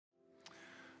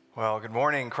Well, good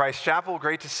morning, Christ Chapel.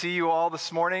 Great to see you all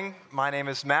this morning. My name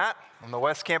is Matt. I'm the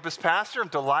West Campus pastor. I'm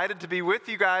delighted to be with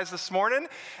you guys this morning,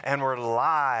 and we're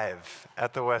live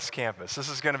at the West Campus. This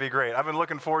is going to be great. I've been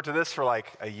looking forward to this for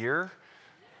like a year,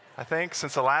 I think,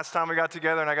 since the last time we got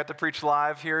together and I got to preach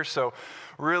live here, so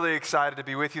really excited to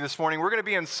be with you this morning. We're going to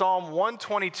be in Psalm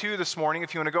 122 this morning.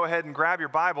 If you want to go ahead and grab your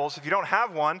Bibles. If you don't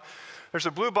have one, there's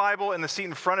a blue Bible in the seat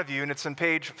in front of you, and it's on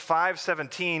page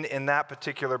 517 in that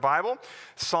particular Bible.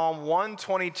 Psalm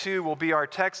 122 will be our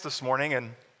text this morning,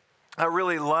 and I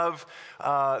really love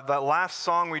that last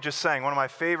song we just sang, one of my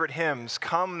favorite hymns,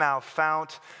 Come Thou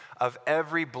Fount of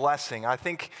Every Blessing. I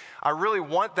really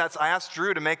want that. I asked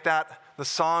Drew to make that the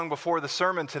song before the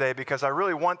sermon today because I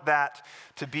really want that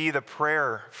to be the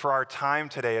prayer for our time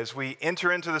today as we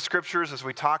enter into the scriptures, as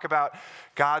we talk about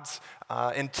God's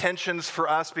intentions for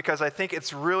us, because I think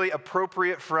it's really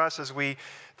appropriate for us as we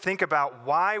think about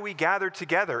why we gather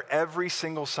together every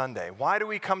single Sunday. Why do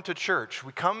we come to church?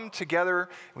 We come together,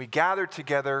 we gather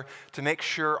together to make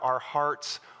sure our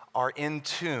hearts are in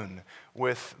tune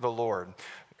with the Lord.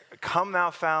 Come thou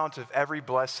fount of every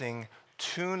blessing,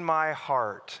 tune my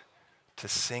heart to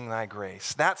sing thy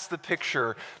grace. That's the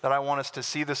picture that I want us to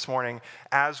see this morning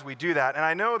as we do that. And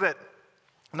I know that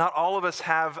not all of us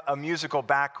have a musical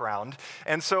background,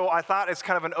 and so I thought it's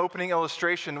kind of an opening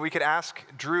illustration. We could ask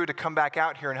Drew to come back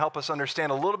out here and help us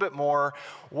understand a little bit more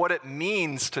what it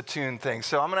means to tune things.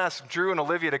 So I'm going to ask Drew and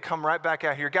Olivia to come right back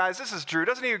out here. Guys, this is Drew.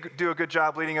 Doesn't he do a good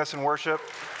job leading us in worship?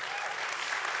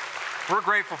 We're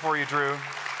grateful for you, Drew.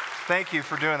 Thank you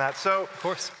for doing that. So, of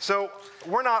course. So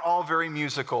we're not all very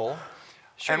musical.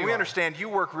 Sure, and we understand you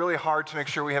work really hard to make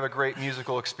sure we have a great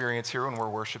musical experience here when we're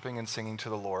worshiping and singing to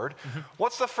the Lord. Mm-hmm.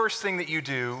 What's the first thing that you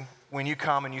do when you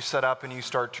come and you set up and you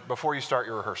start, before you start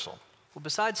your rehearsal? Well,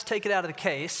 besides take it out of the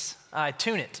case, I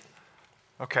tune it.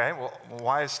 Okay, well,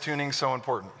 why is tuning so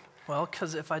important? Well,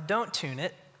 because if I don't tune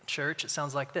it, church, it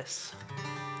sounds like this.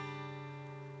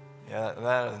 Yeah,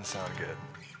 that doesn't sound good.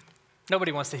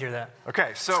 Nobody wants to hear that.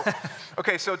 Okay, so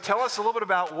tell us a little bit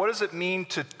about what does it mean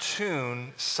to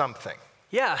tune something?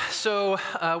 Yeah, so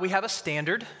we have a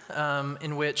standard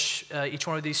in which each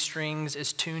one of these strings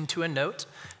is tuned to a note.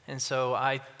 And so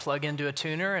I plug into a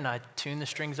tuner and I tune the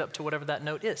strings up to whatever that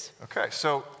note is. Okay,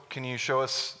 so can you show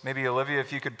us, maybe Olivia,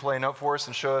 if you could play a note for us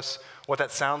and show us what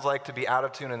that sounds like to be out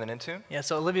of tune and then in tune? Yeah,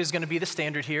 so Olivia's going to be the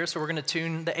standard here. So we're going to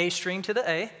tune the A string to the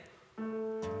A.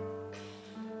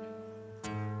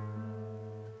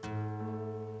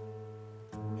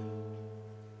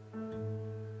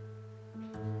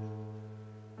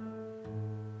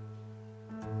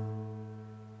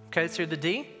 Okay, let's hear the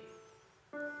D.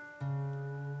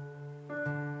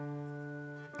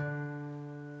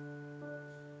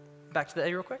 Back to the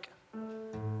A real quick. And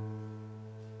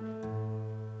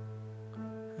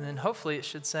then hopefully it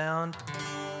should sound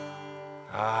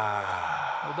a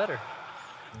little better.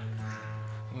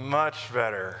 Much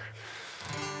better.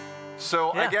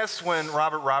 So yeah. I guess when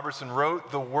Robert Robertson wrote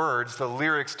the words, the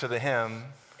lyrics to the hymn,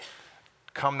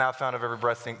 Come thou fount of every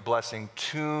blessing,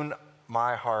 tune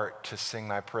my heart to sing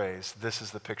thy praise. This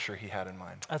is the picture he had in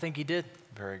mind. I think he did.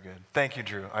 Very good. Thank you,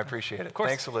 Drew. I appreciate it. Of course.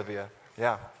 Thanks, Olivia.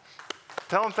 Yeah.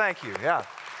 Tell him thank you. Yeah.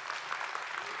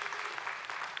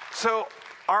 So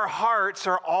our hearts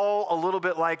are all a little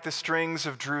bit like the strings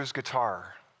of Drew's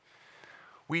guitar.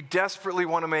 We desperately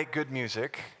want to make good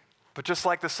music, but just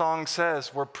like the song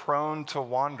says, we're prone to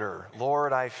wander.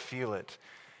 Lord, I feel it.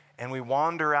 And we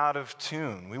wander out of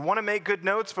tune. We want to make good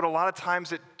notes, but a lot of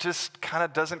times it just kind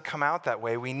of doesn't come out that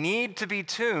way. We need to be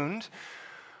tuned,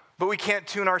 but we can't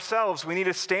tune ourselves. We need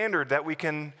a standard that we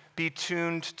can be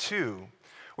tuned to.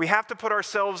 We have to put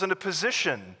ourselves in a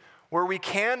position where we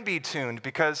can be tuned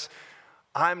because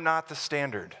I'm not the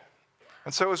standard.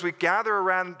 And so as we gather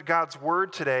around God's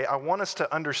word today, I want us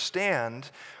to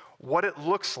understand what it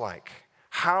looks like,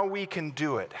 how we can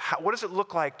do it. What does it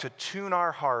look like to tune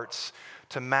our hearts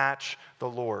to match the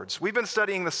Lord's? We've been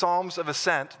studying the Psalms of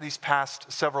Ascent these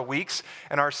past several weeks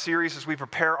in our series as we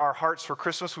prepare our hearts for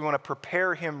Christmas. We want to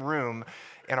prepare Him room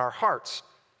in our hearts.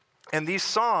 And these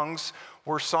songs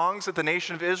were songs that the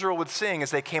nation of Israel would sing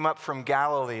as they came up from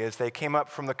Galilee, as they came up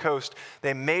from the coast.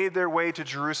 They made their way to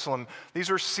Jerusalem. These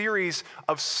were series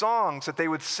of songs that they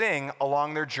would sing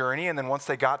along their journey, and then once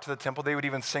they got to the temple, they would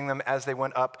even sing them as they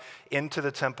went up into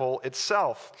the temple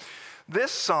itself.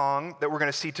 This song that we're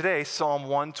going to see today, Psalm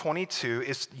 122,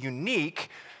 is unique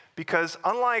because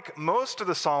unlike most of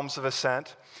the Psalms of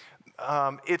Ascent,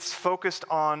 it's focused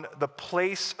on the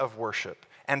place of worship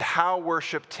and how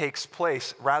worship takes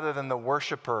place rather than the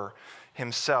worshiper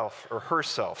himself or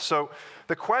herself. So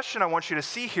the question I want you to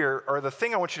see here, or the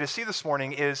thing I want you to see this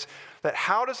morning, is that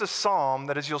how does a psalm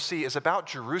that, as you'll see, is about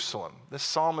Jerusalem? This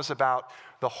psalm is about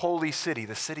the holy city,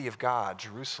 the city of God,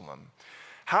 Jerusalem.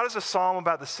 How does a psalm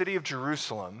about the city of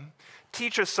Jerusalem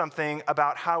teach us something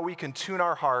about how we can tune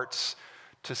our hearts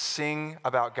to sing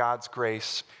about God's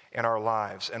grace in our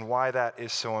lives and why that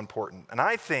is so important? And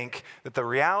I think that the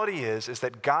reality is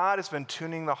that God has been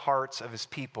tuning the hearts of his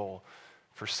people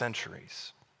for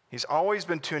centuries. He's always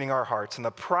been tuning our hearts, and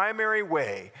the primary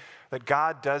way that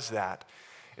God does that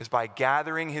is by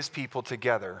gathering his people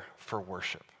together for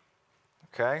worship.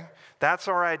 Okay? That's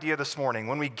our idea this morning.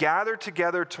 When we gather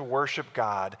together to worship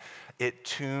God, it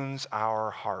tunes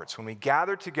our hearts. When we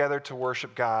gather together to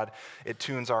worship God, it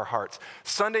tunes our hearts.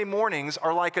 Sunday mornings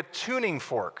are like a tuning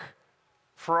fork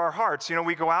for our hearts. You know,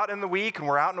 we go out in the week and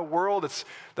we're out in a world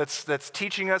that's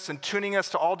teaching us and tuning us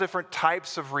to all different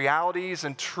types of realities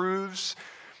and truths.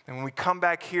 And when we come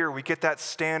back here, we get that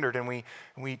standard and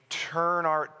we turn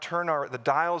the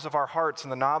dials of our hearts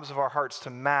and the knobs of our hearts to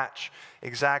match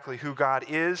exactly who God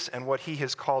is and what he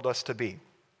has called us to be.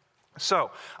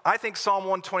 So I think Psalm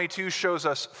 122 shows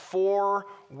us 4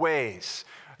 ways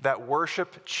that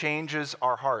worship changes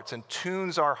our hearts and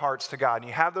tunes our hearts to God. And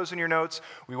you have those in your notes.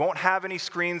 We won't have any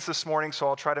screens this morning, so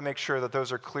I'll try to make sure that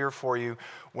those are clear for you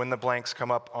when the blanks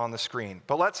come up on the screen.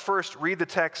 But let's first read the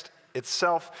text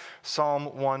itself, Psalm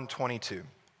 122.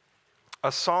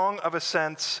 A song of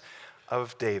ascents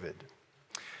of David.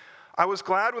 I was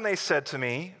glad when they said to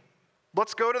me,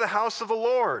 "Let's go to the house of the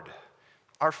Lord.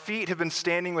 Our feet have been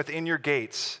standing within your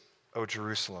gates, O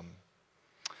Jerusalem."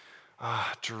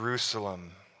 Ah,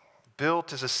 Jerusalem,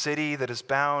 built as a city that is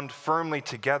bound firmly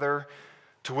together,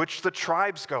 to which the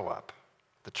tribes go up,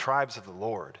 the tribes of the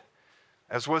Lord,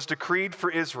 as was decreed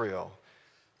for Israel,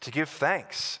 to give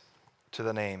thanks to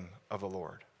the name of the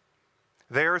Lord.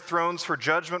 There thrones for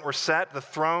judgment were set, the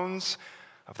thrones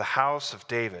of the house of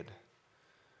David.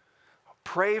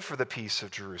 Pray for the peace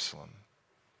of Jerusalem.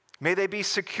 May they be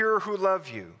secure who love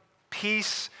you.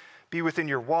 Peace be within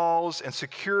your walls and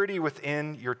security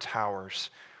within your towers.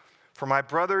 For my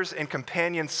brothers and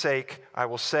companions' sake, I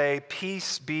will say,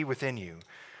 peace be within you.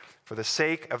 For the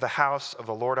sake of the house of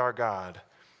the Lord our God,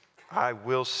 I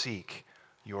will seek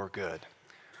your good.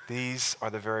 These are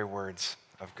the very words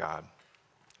of God.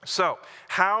 So,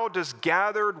 how does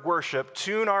gathered worship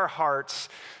tune our hearts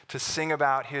to sing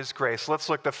about his grace? Let's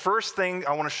look. The first thing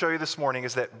I want to show you this morning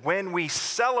is that when we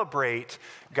celebrate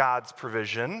God's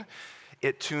provision,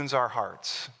 it tunes our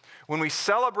hearts. When we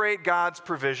celebrate God's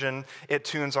provision, it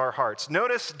tunes our hearts.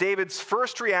 Notice David's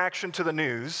first reaction to the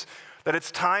news that it's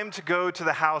time to go to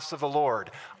the house of the Lord.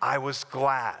 I was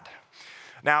glad.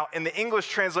 Now, in the English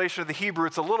translation of the Hebrew,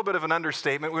 it's a little bit of an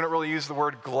understatement. We don't really use the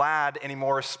word glad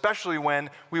anymore, especially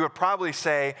when we would probably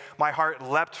say, my heart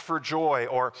leapt for joy,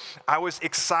 or I was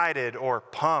excited, or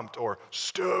pumped, or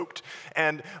stoked.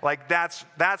 And like that's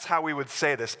how we would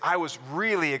say this. I was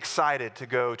really excited to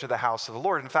go to the house of the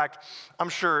Lord. In fact, I'm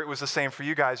sure it was the same for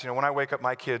you guys. You know, when I wake up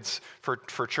my kids for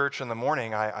church in the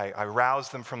morning, I rouse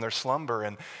them from their slumber,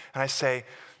 and I say,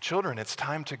 children, it's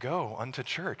time to go unto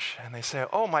church. And they say,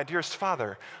 oh, my dearest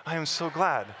father, I am so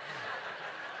glad.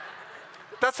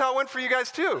 That's how it went for you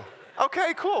guys too.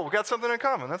 Okay, cool. We got something in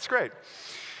common. That's great.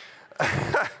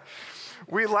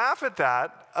 We laugh at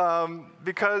that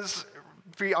because,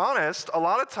 to be honest, a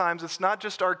lot of times it's not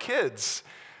just our kids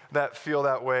that feel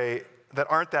that way, that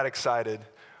aren't that excited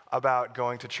about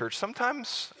going to church.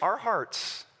 Sometimes our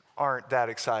hearts aren't that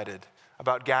excited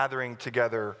about gathering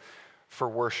together for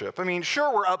worship. I mean,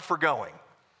 sure, we're up for going.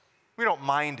 We don't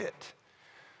mind it.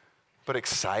 But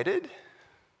excited?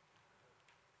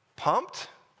 Pumped?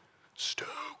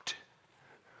 Stoked?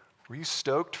 Were you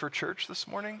stoked for church this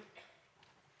morning?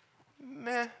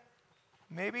 Meh,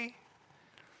 maybe.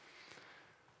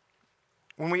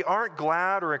 When we aren't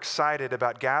glad or excited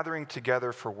about gathering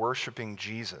together for worshiping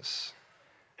Jesus,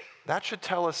 that should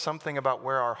tell us something about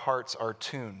where our hearts are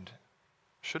tuned,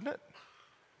 shouldn't it?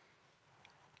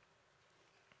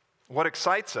 What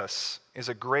excites us is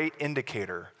a great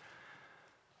indicator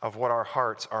of what our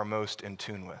hearts are most in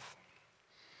tune with.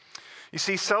 You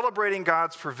see, celebrating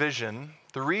God's provision,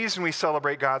 the reason we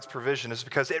celebrate God's provision is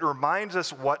because it reminds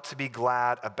us what to be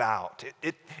glad about.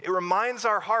 It reminds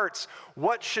our hearts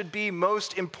what should be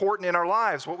most important in our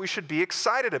lives, what we should be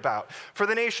excited about. For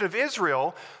the nation of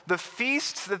Israel, the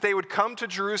feasts that they would come to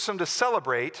Jerusalem to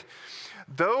celebrate,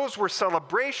 those were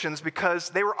celebrations because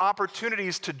they were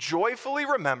opportunities to joyfully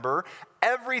remember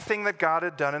everything that God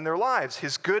had done in their lives,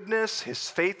 his goodness, his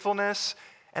faithfulness,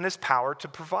 and his power to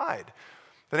provide.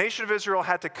 The nation of Israel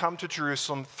had to come to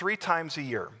Jerusalem 3 times a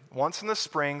year, once in the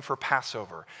spring for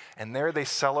Passover. And there they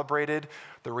celebrated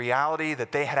the reality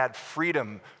that they had had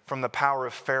freedom from the power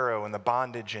of Pharaoh and the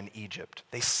bondage in Egypt.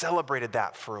 They celebrated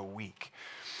that for a week.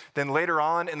 Then later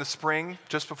on in the spring,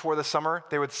 just before the summer,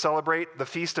 they would celebrate the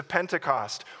Feast of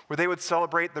Pentecost, where they would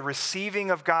celebrate the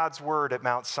receiving of God's word at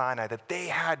Mount Sinai, that they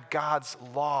had God's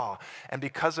law, and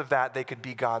because of that, they could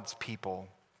be God's people.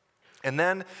 And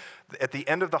then at the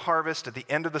end of the harvest, at the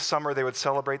end of the summer, they would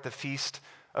celebrate the Feast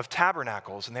of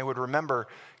Tabernacles, and they would remember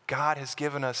God has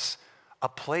given us a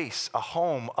place, a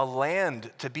home, a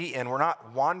land to be in. We're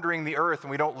not wandering the earth, and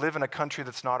we don't live in a country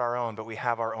that's not our own, but we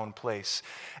have our own place.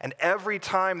 And every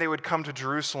time they would come to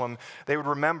Jerusalem, they would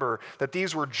remember that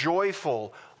these were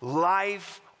joyful,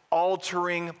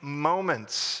 life-altering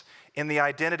moments in the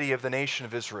identity of the nation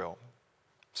of Israel.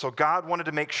 So God wanted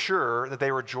to make sure that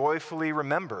they were joyfully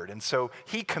remembered, and so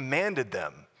he commanded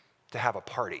them to have a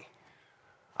party.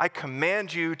 I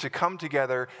command you to come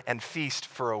together and feast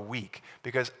for a week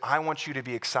because I want you to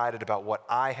be excited about what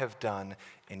I have done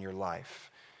in your life.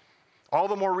 All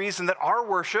the more reason that our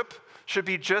worship should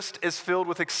be just as filled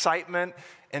with excitement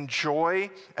and joy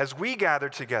as we gather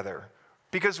together,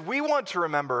 because we want to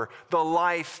remember the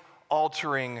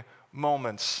life-altering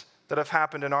moments that have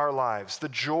happened in our lives, the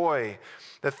joy,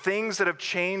 the things that have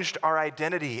changed our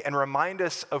identity and remind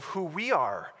us of who we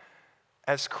are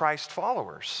as Christ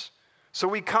followers. So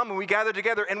we come and we gather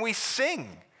together and we sing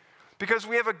because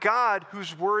we have a God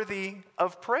who's worthy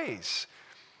of praise.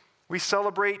 We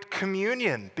celebrate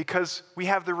communion because we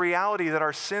have the reality that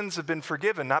our sins have been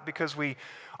forgiven, not because we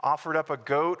offered up a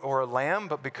goat or a lamb,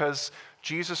 but because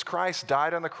Jesus Christ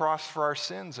died on the cross for our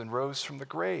sins and rose from the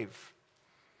grave.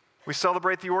 We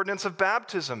celebrate the ordinance of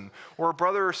baptism, or a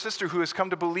brother or sister who has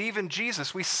come to believe in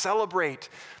Jesus. We celebrate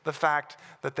the fact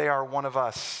that they are one of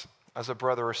us as a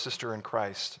brother or sister in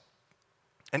Christ.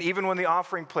 And even when the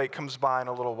offering plate comes by in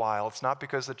a little while, it's not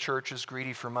because the church is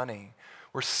greedy for money.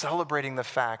 We're celebrating the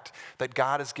fact that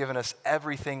God has given us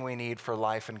everything we need for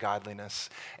life and godliness,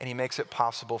 and he makes it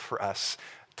possible for us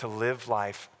to live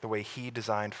life the way he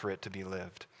designed for it to be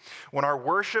lived. When our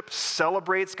worship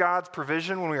celebrates God's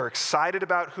provision, when we are excited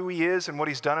about who he is and what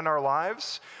he's done in our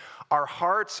lives, our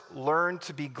hearts learn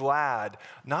to be glad,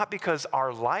 not because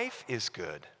our life is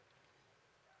good,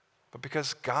 but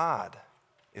because God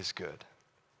is good.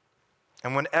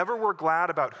 And whenever we're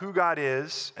glad about who God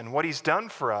is and what he's done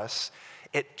for us,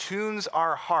 it tunes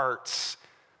our hearts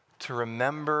to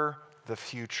remember the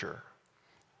future.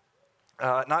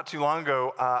 Not too long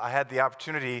ago, I had the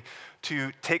opportunity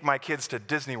to take my kids to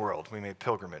Disney World. We made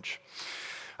pilgrimage.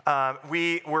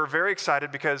 We were very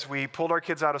excited because we pulled our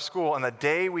kids out of school, and the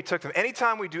day we took them,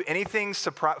 anytime we do anything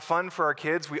fun for our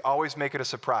kids, we always make it a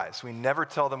surprise. We never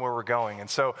tell them where we're going. And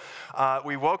so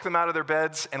we woke them out of their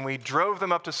beds, and we drove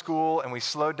them up to school, and we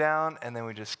slowed down, and then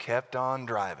we just kept on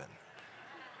driving.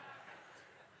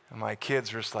 And my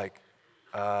kids were just like,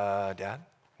 Dad,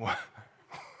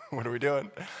 what are we doing?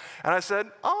 And I said,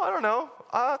 I don't know.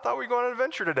 I thought we were going on an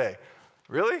adventure today.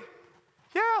 Really?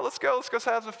 Yeah, let's go. Let's go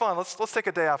have some fun. Let's take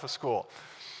a day off of school.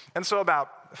 And so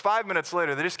about 5 minutes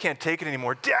later, they just can't take it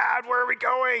anymore. Dad, where are we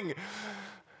going? You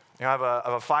know, I have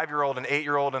a 5-year-old, an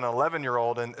 8-year-old, and an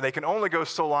 11-year-old, and they can only go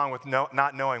so long with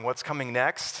not knowing what's coming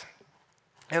next.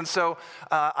 And so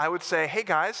I would say, hey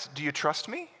guys, do you trust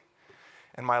me?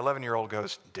 And my 11-year-old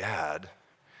goes, Dad.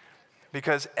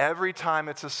 Because every time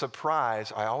it's a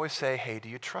surprise, I always say, hey, do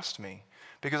you trust me?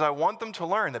 Because I want them to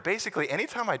learn that basically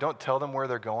anytime I don't tell them where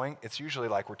they're going, it's usually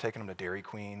like we're taking them to Dairy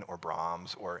Queen or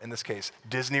Brahms or, in this case,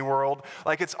 Disney World.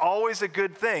 Like, it's always a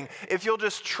good thing. If you'll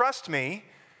just trust me,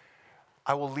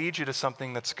 I will lead you to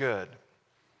something that's good.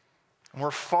 And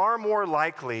we're far more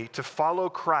likely to follow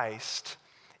Christ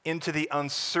into the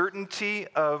uncertainty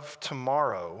of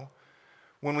tomorrow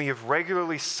when we have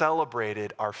regularly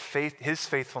celebrated his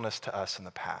faithfulness to us in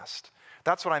the past.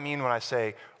 That's what I mean when I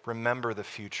say, remember the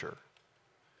future.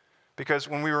 Because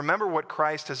when we remember what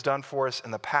Christ has done for us in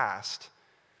the past,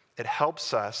 it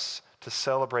helps us to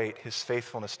celebrate his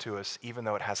faithfulness to us, even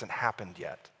though it hasn't happened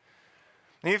yet.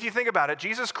 And if you think about it,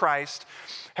 Jesus Christ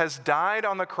has died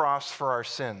on the cross for our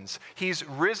sins. He's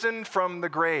risen from the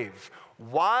grave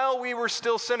while we were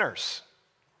still sinners.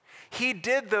 He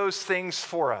did those things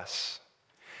for us.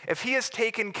 If he has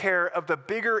taken care of the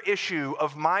bigger issue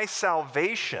of my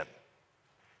salvation,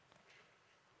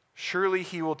 surely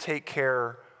he will take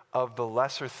care of the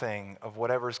lesser thing of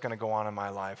whatever's going to go on in my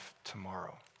life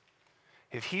tomorrow.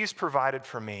 If he's provided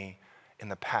for me in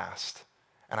the past,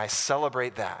 and I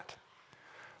celebrate that,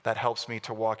 that helps me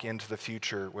to walk into the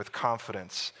future with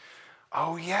confidence.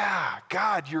 Oh yeah,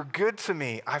 God, you're good to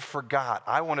me. I forgot.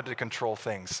 I wanted to control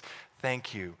things.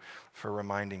 Thank you for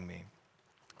reminding me.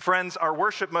 Friends, our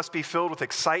worship must be filled with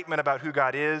excitement about who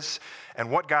God is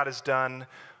and what God has done,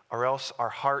 or else our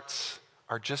hearts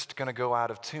are just going to go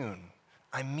out of tune.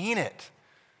 I mean it.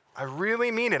 I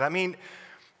really mean it. I mean,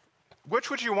 which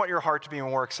would you want your heart to be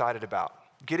more excited about?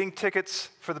 Getting tickets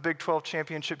for the Big 12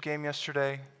 championship game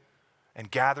yesterday and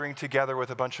gathering together with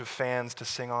a bunch of fans to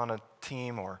sing on a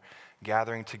team, or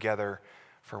gathering together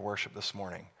for worship this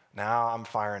morning? Now I'm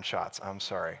firing shots. I'm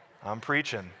sorry. I'm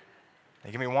preaching.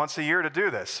 They give me once a year to do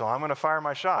this, so I'm going to fire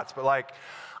my shots. But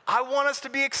I want us to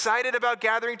be excited about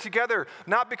gathering together,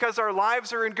 not because our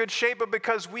lives are in good shape, but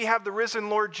because we have the risen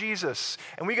Lord Jesus,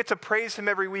 and we get to praise him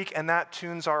every week, and that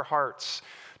tunes our hearts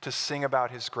to sing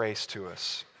about his grace to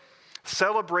us.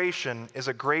 Celebration is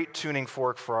a great tuning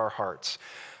fork for our hearts.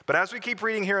 But as we keep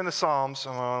reading here in the Psalms,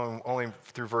 only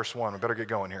through verse 1, we better get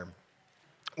going here.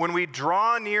 When we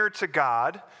draw near to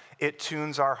God, it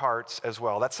tunes our hearts as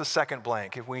well. That's the second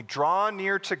blank. If we draw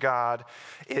near to God,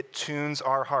 it tunes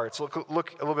our hearts. Look a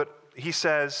little bit. He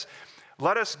says,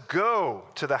 let us go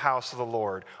to the house of the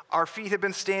Lord. Our feet have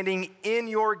been standing in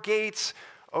your gates,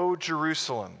 O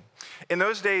Jerusalem. In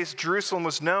those days, Jerusalem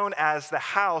was known as the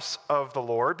house of the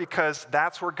Lord because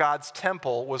that's where God's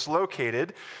temple was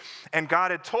located. And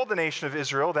God had told the nation of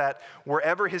Israel that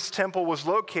wherever his temple was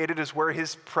located is where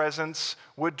his presence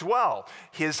would dwell,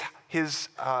 his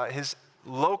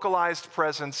localized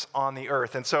presence on the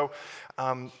earth. And so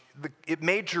it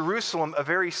made Jerusalem a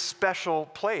very special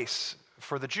place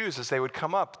for the Jews as they would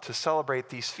come up to celebrate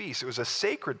these feasts. It was a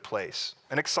sacred place,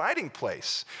 an exciting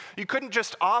place. You couldn't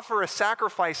just offer a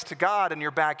sacrifice to God in your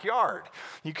backyard.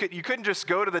 You couldn't just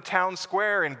go to the town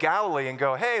square in Galilee and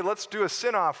go, hey, let's do a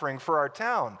sin offering for our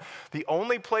town. The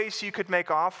only place you could make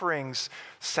offerings,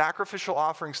 sacrificial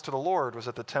offerings to the Lord, was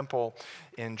at the temple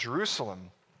in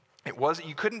Jerusalem.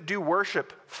 You couldn't do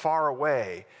worship far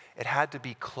away. It had to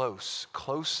be close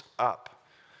up.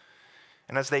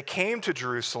 And as they came to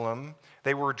Jerusalem,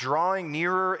 they were drawing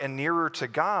nearer and nearer to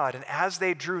God. And as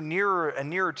they drew nearer and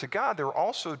nearer to God, they were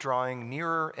also drawing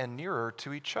nearer and nearer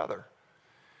to each other.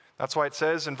 That's why it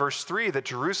says in verse 3 that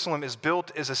Jerusalem is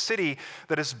built as a city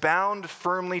that is bound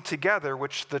firmly together,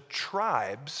 which the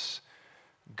tribes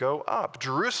go up.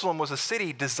 Jerusalem was a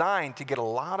city designed to get a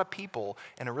lot of people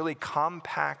in a really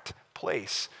compact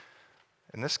place,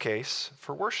 in this case,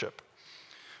 for worship.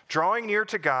 Drawing near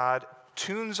to God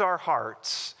tunes our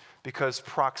hearts because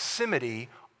proximity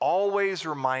always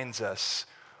reminds us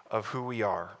of who we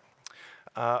are.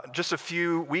 Just a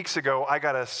few weeks ago, I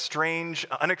got a strange,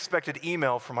 unexpected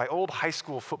email from my old high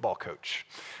school football coach.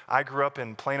 I grew up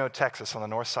in Plano, Texas, on the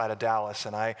north side of Dallas,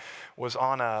 and I was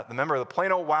the member of the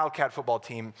Plano Wildcat football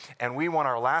team, and we won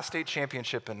our last state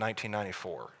championship in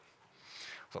 1994.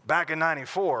 So back in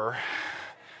 94,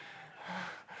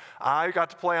 I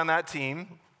got to play on that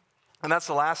team. And that's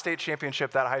the last state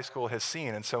championship that high school has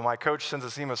seen. And so my coach sends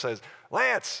us an email and says,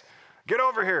 Lance, get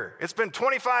over here. It's been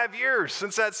 25 years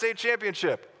since that state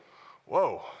championship.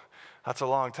 Whoa, that's a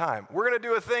long time. We're going to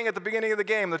do a thing at the beginning of the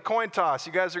game, the coin toss.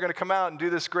 You guys are going to come out and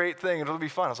do this great thing. It'll be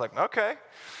fun. I was like, okay.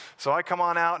 So I come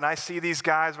on out and I see these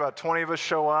guys, about 20 of us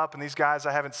show up, and these guys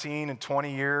I haven't seen in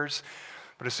 20 years.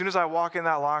 But as soon as I walk in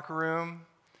that locker room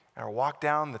and I walk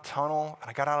down the tunnel and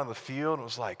I got out on the field, it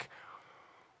was like,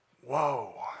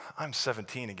 whoa. I'm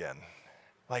 17 again.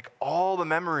 Like all the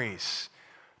memories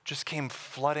just came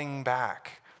flooding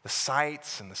back. The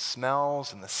sights and the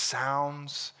smells and the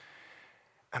sounds.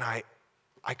 And I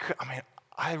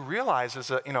realized as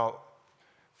a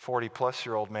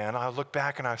 40-plus-year-old man, I looked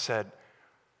back and I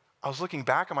was looking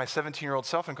back at my 17-year-old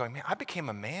self and going, man, I became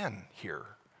a man here.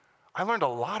 I learned a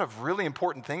lot of really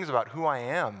important things about who I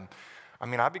am.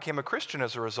 I became a Christian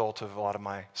as a result of a lot of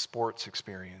my sports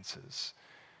experiences.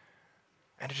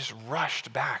 And it just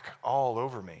rushed back all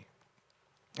over me.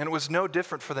 And it was no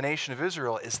different for the nation of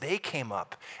Israel as they came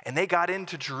up and they got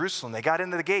into Jerusalem. They got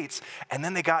into the gates, and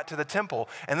then they got to the temple.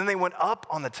 And then they went up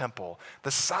on the temple.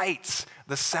 The sights,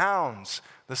 the sounds,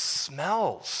 the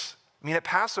smells. At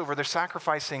Passover, they're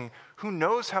sacrificing who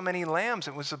knows how many lambs.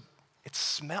 It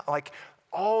smelled like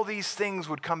all these things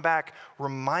would come back,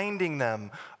 reminding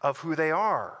them of who they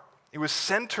are. It was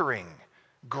centering,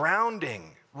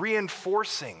 grounding,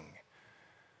 reinforcing.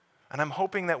 And I'm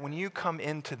hoping that when you come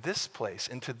into this place,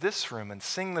 into this room, and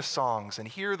sing the songs and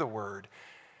hear the word,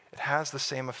 it has the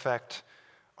same effect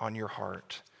on your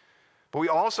heart. But we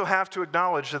also have to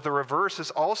acknowledge that the reverse is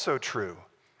also true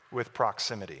with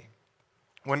proximity.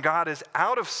 When God is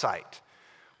out of sight,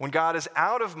 when God is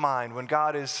out of mind, when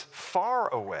God is far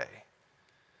away,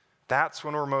 that's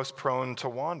when we're most prone to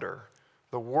wander,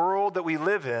 The world that we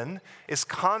live in is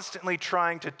constantly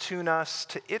trying to tune us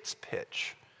to its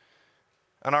pitch.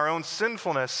 And our own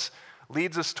sinfulness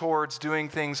leads us towards doing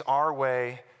things our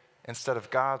way instead of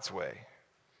God's way.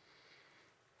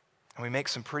 And we make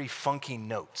some pretty funky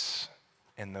notes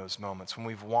in those moments when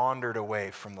we've wandered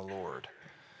away from the Lord.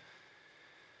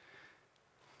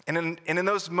 And in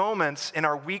those moments, in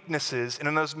our weaknesses, and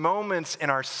in those moments in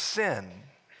our sin,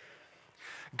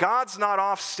 God's not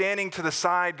off standing to the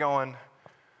side going,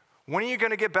 when are you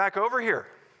going to get back over here?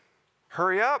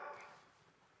 Hurry up.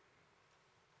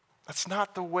 That's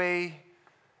not the way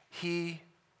he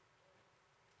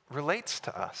relates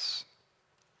to us.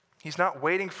 He's not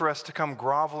waiting for us to come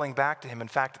groveling back to him. In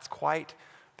fact, it's quite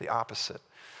the opposite.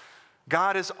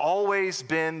 God has always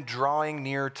been drawing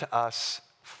near to us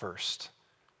first.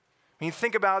 When you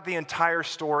think about the entire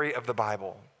story of the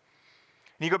Bible,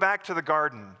 and you go back to the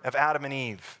garden of Adam and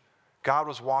Eve, God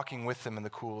was walking with them in the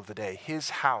cool of the day.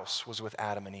 His house was with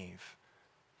Adam and Eve,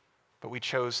 but we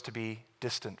chose to be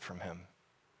distant from him.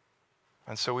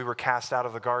 And so we were cast out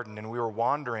of the garden, and we were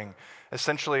wandering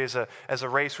essentially as a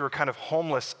race. We were kind of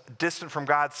homeless, distant from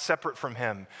God, separate from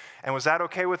him. And was that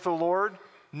okay with the Lord?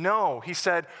 No. He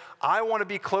said, I want to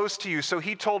be close to you. So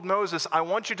he told Moses, I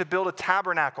want you to build a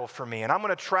tabernacle for me, and I'm going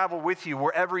to travel with you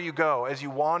wherever you go as you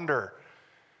wander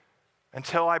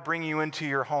until I bring you into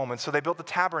your home. And so they built the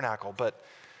tabernacle. But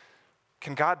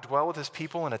can God dwell with his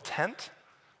people in a tent?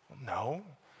 Well, no.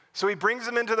 So he brings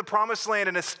them into the promised land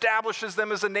and establishes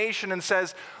them as a nation and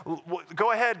says,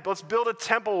 go ahead, let's build a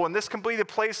temple, and this can be the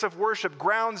place of worship,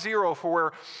 ground zero for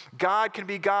where God can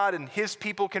be God and his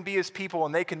people can be his people,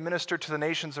 and they can minister to the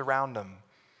nations around them.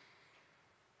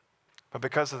 But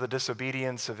because of the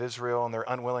disobedience of Israel and their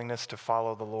unwillingness to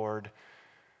follow the Lord,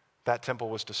 that temple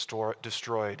was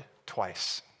destroyed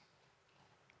twice.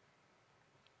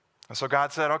 And so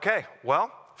God said, okay, well,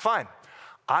 fine.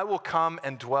 I will come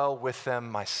and dwell with them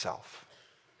myself.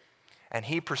 And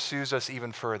he pursues us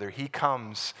even further. He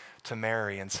comes to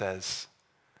Mary and says,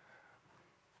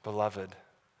 beloved,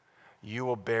 you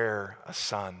will bear a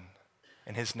son,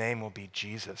 and his name will be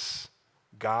Jesus,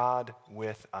 God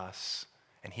with us,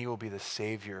 and he will be the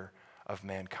Savior of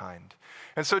mankind.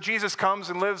 And so Jesus comes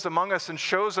and lives among us and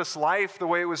shows us life the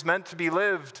way it was meant to be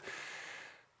lived.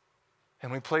 And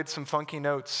we played some funky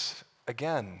notes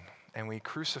again, and we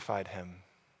crucified him.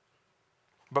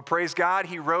 But praise God,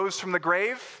 he rose from the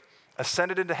grave,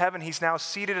 ascended into heaven. He's now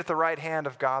seated at the right hand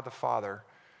of God the Father.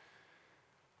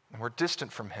 And we're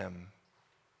distant from him.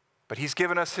 But he's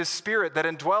given us his Spirit that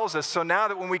indwells us. So now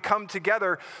that when we come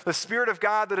together, the Spirit of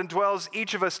God that indwells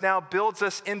each of us now builds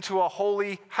us into a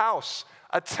holy house,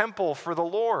 a temple for the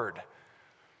Lord.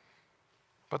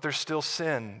 But there's still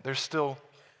sin, there's still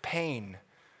pain,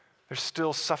 there's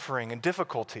still suffering and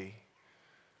difficulty.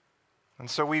 And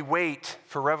so we wait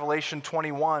for Revelation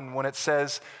 21 when it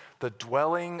says, the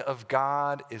dwelling of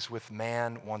God is with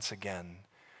man once again,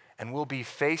 and we'll be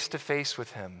face to face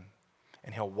with him,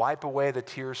 and he'll wipe away the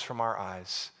tears from our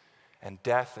eyes, and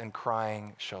death and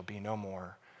crying shall be no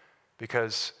more,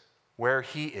 because where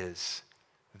he is,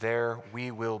 there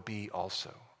we will be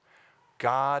also.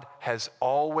 God has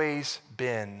always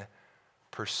been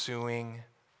pursuing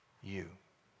you.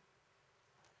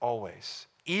 Always.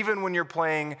 Even when you're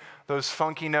playing those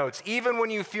funky notes, even when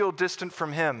you feel distant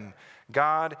from him,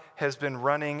 God has been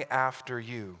running after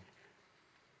you.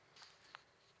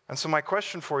 And so my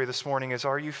question for you this morning is,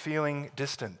 are you feeling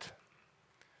distant?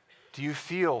 Do you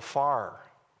feel far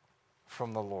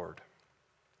from the Lord?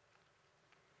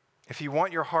 If you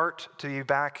want your heart to be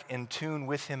back in tune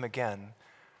with him again,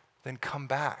 then come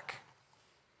back.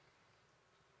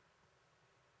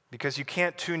 Because you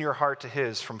can't tune your heart to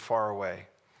his from far away.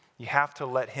 You have to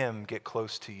let him get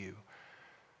close to you,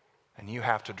 and you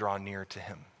have to draw near to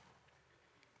him.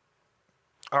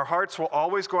 Our hearts will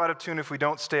always go out of tune if we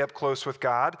don't stay up close with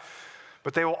God,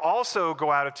 but they will also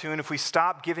go out of tune if we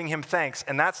stop giving him thanks.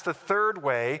 And that's the third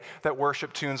way that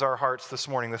worship tunes our hearts this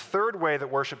morning. The third way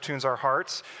that worship tunes our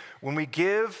hearts, when we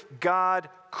give God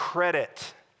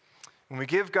credit. When we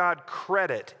give God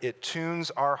credit, it tunes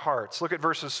our hearts. Look at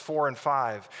verses 4 and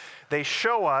 5. They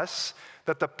show us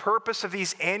that the purpose of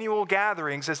these annual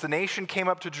gatherings as the nation came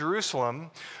up to Jerusalem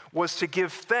was to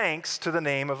give thanks to the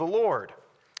name of the Lord,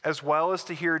 as well as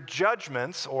to hear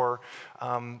judgments or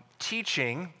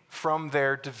teaching from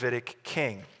their Davidic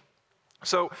king.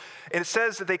 So it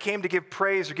says that they came to give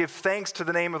praise or give thanks to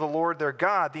the name of the Lord their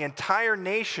God. The entire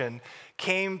nation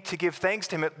came to give thanks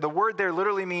to him. The word there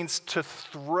literally means to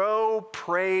throw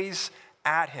praise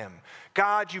at him.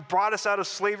 God, you brought us out of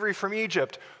slavery from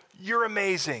Egypt. You're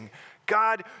amazing.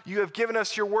 God, you have given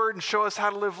us your word and show us how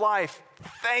to live life.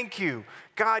 Thank you.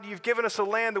 God, you've given us a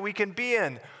land that we can be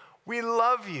in. We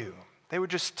love you. They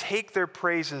would just take their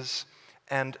praises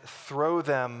and throw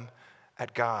them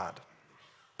at God.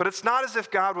 But it's not as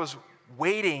if God was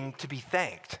waiting to be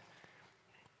thanked.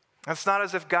 It's not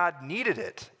as if God needed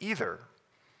it either.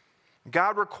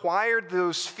 God required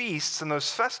those feasts and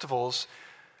those festivals,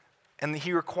 and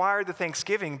he required the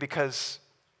thanksgiving because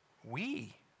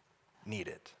we need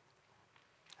it.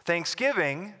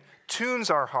 Thanksgiving tunes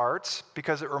our hearts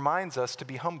because it reminds us to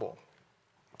be humble.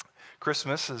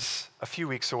 Christmas is a few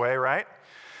weeks away, right?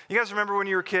 You guys remember when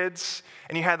you were kids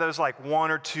and you had those like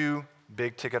 1 or 2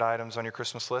 big ticket items on your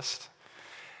Christmas list?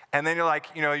 And then you're like,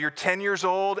 you're 10 years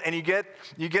old and you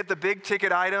get the big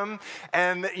ticket item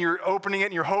and you're opening it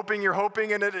and you're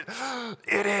hoping, and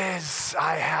it is,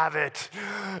 I have it,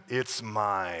 it's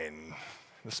mine.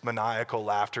 This maniacal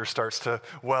laughter starts to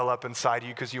well up inside you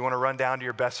because you want to run down to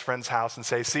your best friend's house and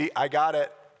say, see, I got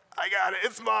it,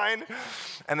 it's mine.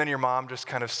 And then your mom just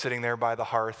kind of sitting there by the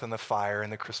hearth and the fire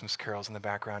and the Christmas carols in the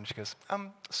background. She goes,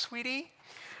 sweetie,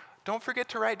 don't forget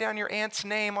to write down your aunt's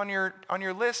name on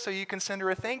your list so you can send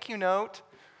her a thank you note.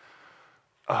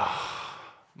 Oh,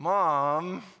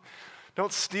 Mom,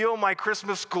 don't steal my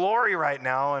Christmas glory right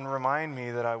now and remind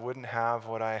me that I wouldn't have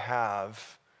what I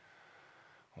have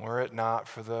were it not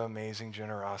for the amazing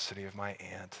generosity of my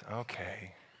aunt.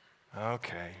 Okay,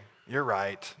 you're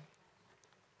right.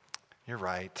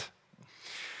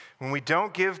 When we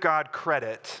don't give God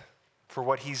credit for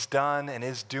what he's done and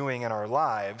is doing in our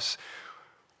lives,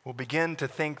 we'll begin to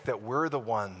think that we're the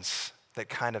ones that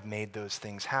kind of made those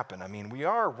things happen. I mean, we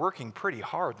are working pretty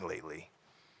hard lately.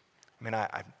 I mean,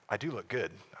 I do look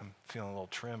good. I'm feeling a little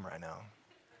trim right now.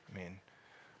 I mean,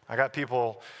 I got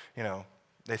people,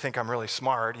 they think I'm really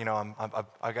smart.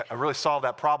 I really solved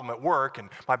that problem at work, and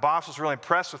my boss was really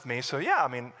impressed with me. So yeah, I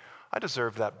mean, I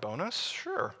deserve that bonus,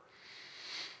 sure.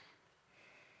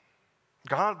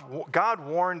 God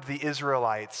warned the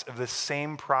Israelites of this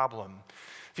same problem.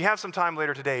 If you have some time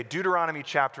later today, Deuteronomy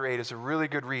chapter 8 is a really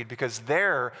good read because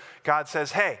there God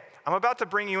says, hey, I'm about to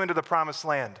bring you into the promised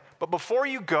land. But before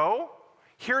you go,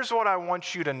 here's what I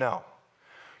want you to know.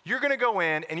 You're going to go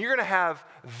in and you're going to have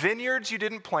vineyards you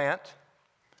didn't plant,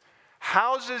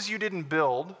 houses you didn't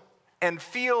build, and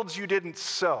fields you didn't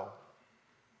sow.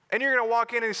 And you're going to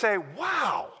walk in and say,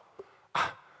 wow,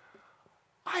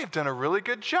 I have done a really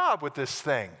good job with this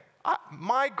thing.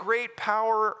 My great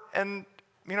power and,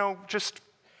 just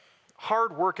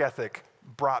hard work ethic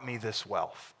brought me this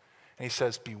wealth. And he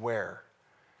says, beware.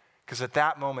 Because at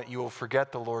that moment you will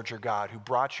forget the Lord your God who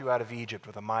brought you out of Egypt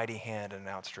with a mighty hand and an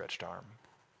outstretched arm.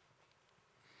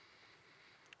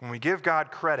 When we give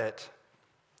God credit,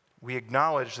 we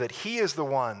acknowledge that he is the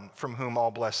one from whom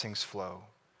all blessings flow.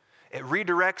 It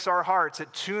redirects our hearts.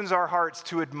 It tunes our hearts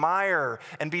to admire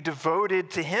and be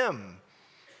devoted to him.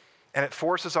 And it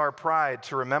forces our pride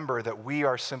to remember that we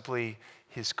are simply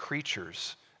his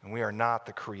creatures and we are not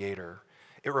the creator.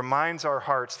 It reminds our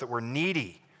hearts that we're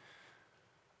needy,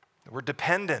 that we're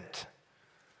dependent.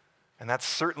 And that's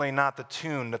certainly not the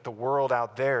tune that the world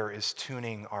out there is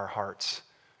tuning our hearts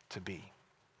to be.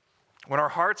 When our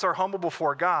hearts are humble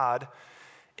before God,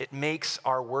 it makes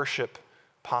our worship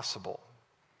possible.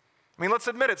 I mean, let's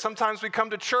admit it. Sometimes we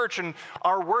come to church and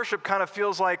our worship kind of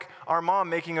feels like our mom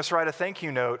making us write a thank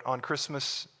you note on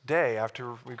Christmas Day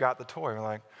after we got the toy. We're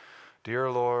like, dear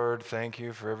Lord, thank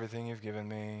you for everything you've given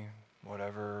me,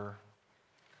 whatever.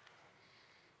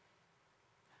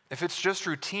 If it's just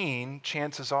routine,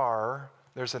 chances are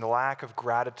there's a lack of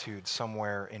gratitude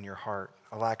somewhere in your heart,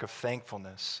 a lack of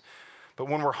thankfulness. But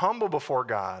when we're humble before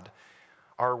God,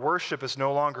 our worship is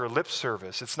no longer lip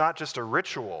service. It's not just a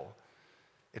ritual.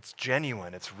 It's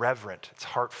genuine, it's reverent, it's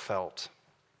heartfelt.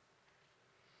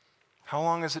 How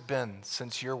long has it been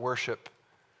since your worship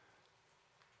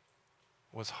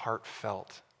was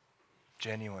heartfelt,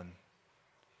 genuine,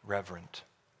 reverent?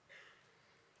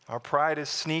 Our pride is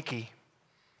sneaky.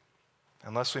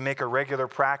 Unless we make a regular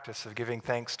practice of giving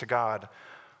thanks to God,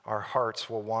 our hearts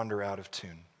will wander out of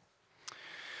tune.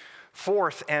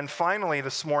 Fourth, and finally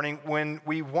this morning, when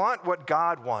we want what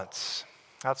God wants,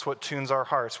 that's what tunes our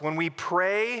hearts. When we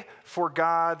pray for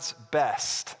God's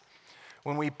best,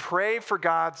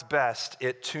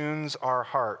 it tunes our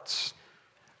hearts.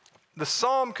 The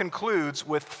psalm concludes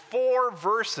with 4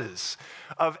 verses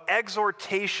of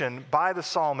exhortation by the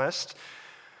psalmist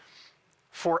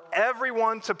for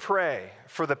everyone to pray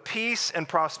for the peace and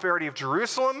prosperity of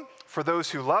Jerusalem, for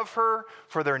those who love her,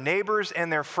 for their neighbors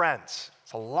and their friends.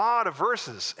 It's a lot of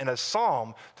verses in a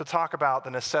psalm to talk about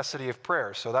the necessity of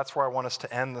prayer. So that's where I want us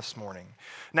to end this morning.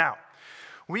 Now,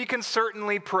 we can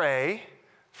certainly pray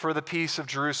for the peace of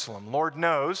Jerusalem. Lord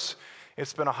knows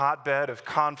It's been a hotbed of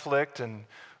conflict and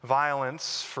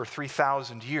violence for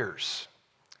 3,000 years.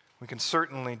 We can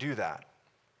certainly do that.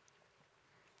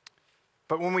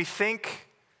 But when we think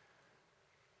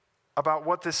about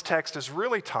what this text is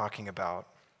really talking about,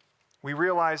 we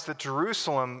realize that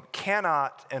Jerusalem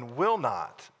cannot and will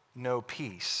not know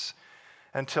peace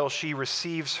until she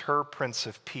receives her Prince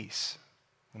of Peace,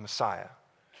 the Messiah.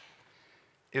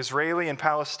 Israeli and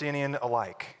Palestinian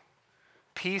alike,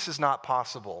 peace is not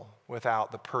possible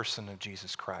without the person of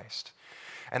Jesus Christ.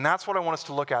 And that's what I want us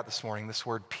to look at this morning, this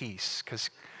word peace, because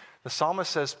the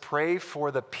psalmist says, pray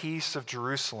for the peace of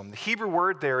Jerusalem. The Hebrew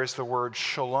word there is the word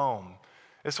shalom.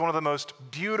 It's one of the most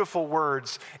beautiful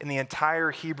words in the entire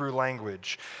Hebrew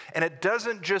language. And it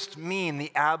doesn't just mean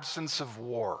the absence of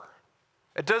war.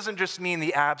 It doesn't just mean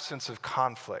the absence of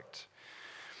conflict.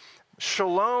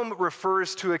 Shalom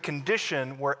refers to a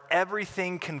condition where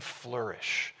everything can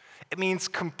flourish. It means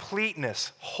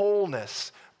completeness,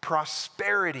 wholeness,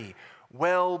 prosperity,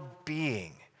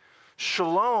 well-being.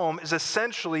 Shalom is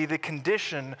essentially the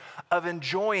condition of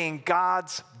enjoying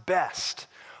God's best,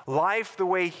 life the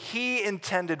way He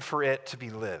intended for it to be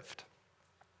lived.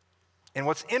 And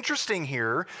what's interesting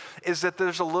here is that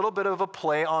there's a little bit of a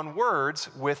play on words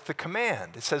with the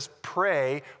command. It says,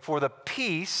 pray for the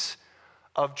peace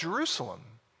of Jerusalem.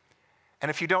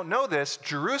 And if you don't know this,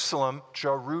 Jerusalem,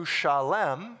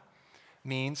 Jerusalem,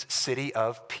 means city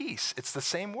of peace. It's the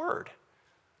same word.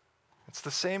 It's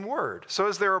the same word. So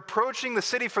as they're approaching the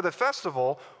city for the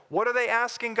festival, what are they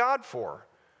asking God for?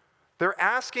 They're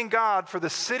asking God for the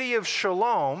city of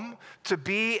Shalom to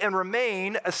be and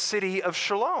remain a city of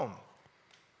Shalom.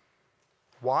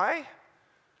 Why?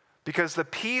 Because the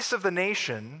peace of the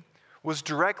nation was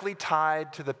directly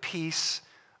tied to the peace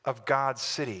of God's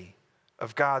city,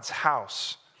 of God's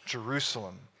house,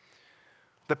 Jerusalem.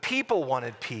 The people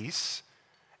wanted peace,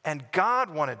 and God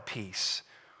wanted peace.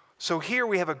 So here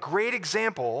we have a great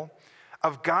example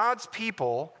of God's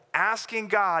people asking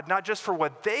God not just for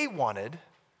what they wanted,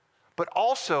 but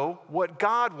also what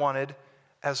God wanted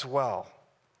as well.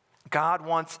 God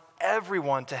wants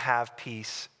everyone to have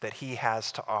peace that He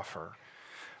has to offer.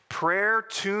 Prayer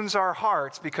tunes our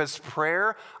hearts because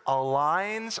prayer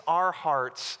aligns our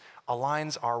hearts,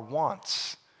 aligns our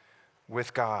wants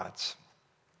with God's.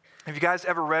 Have you guys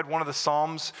ever read one of the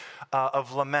Psalms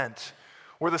of Lament,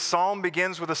 where the psalm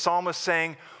begins with the psalmist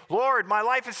saying, Lord, my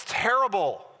life is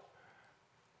terrible.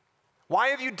 Why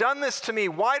have you done this to me?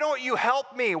 Why don't you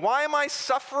help me? Why am I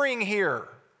suffering here?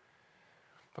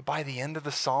 But by the end of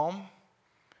the psalm,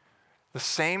 the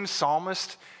same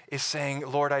psalmist is saying,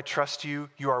 Lord, I trust you.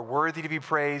 You are worthy to be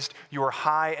praised. You are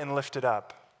high and lifted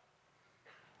up.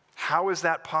 How is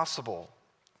that possible?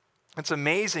 It's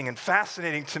amazing and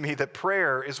fascinating to me that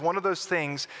prayer is one of those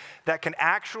things that can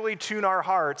actually tune our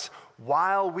hearts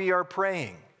while we are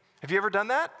praying. Have you ever done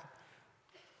that?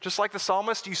 Just like the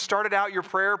psalmist, you started out your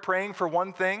prayer praying for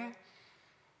one thing,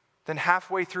 then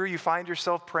halfway through you find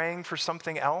yourself praying for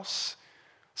something else,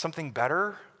 something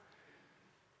better.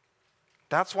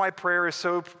 That's why prayer is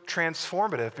so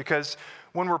transformative, because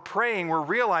when we're praying, we're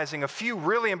realizing a few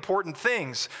really important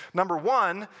things. Number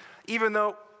one, even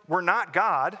though we're not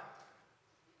God,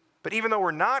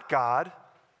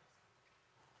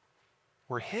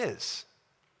 we're His,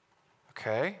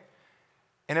 okay?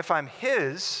 And if I'm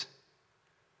His,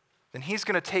 then He's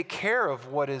going to take care of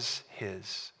what is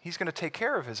His. He's going to take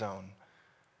care of His own.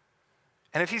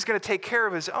 And if He's going to take care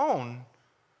of His own,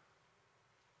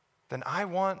 then I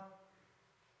want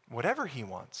whatever He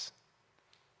wants,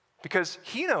 because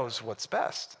He knows what's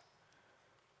best.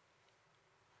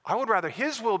 I would rather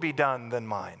His will be done than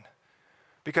mine,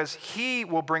 because He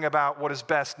will bring about what is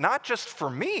best, not just for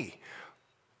me,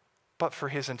 but for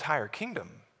His entire kingdom.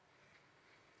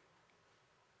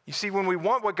 You see, when we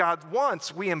want what God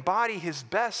wants, we embody His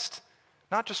best,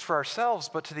 not just for ourselves,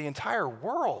 but to the entire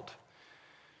world.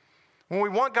 When we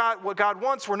want what God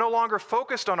wants, we're no longer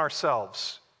focused on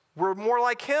ourselves. We're more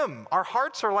like Him. Our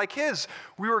hearts are like His.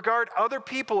 We regard other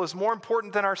people as more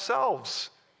important than ourselves.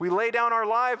 We lay down our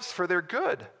lives for their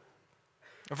good.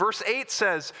 Verse 8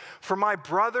 says, for my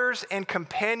brothers and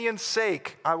companions'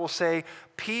 sake, I will say,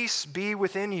 peace be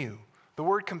within you. The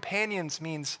word companions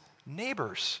means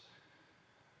neighbors.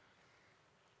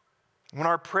 When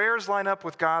our prayers line up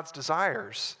with God's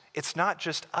desires, it's not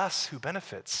just us who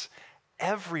benefits.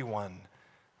 Everyone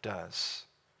does.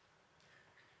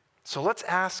 So let's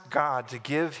ask God to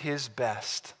give His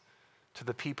best to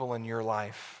the people in your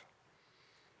life.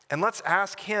 And let's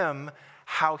ask Him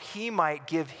how He might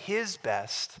give His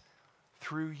best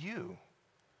through you,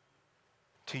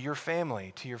 to your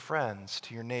family, to your friends,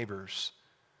 to your neighbors.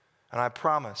 And I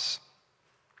promise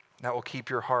that will keep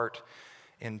your heart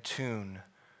in tune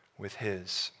with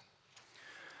His.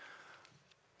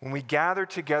 When we gather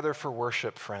together for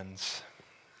worship, friends,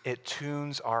 it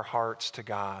tunes our hearts to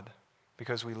God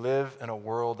because we live in a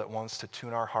world that wants to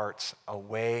tune our hearts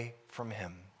away from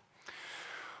Him.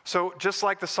 So just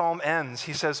like the psalm ends,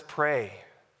 he says, pray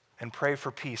and pray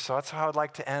for peace. So that's how I'd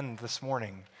like to end this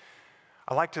morning.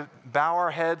 I'd like to bow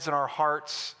our heads and our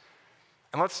hearts,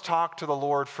 and let's talk to the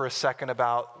Lord for a second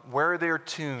about where they're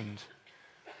tuned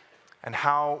and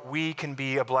how we can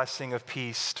be a blessing of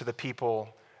peace to the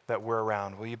people that we're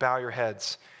around. Will you bow your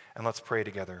heads and let's pray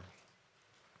together?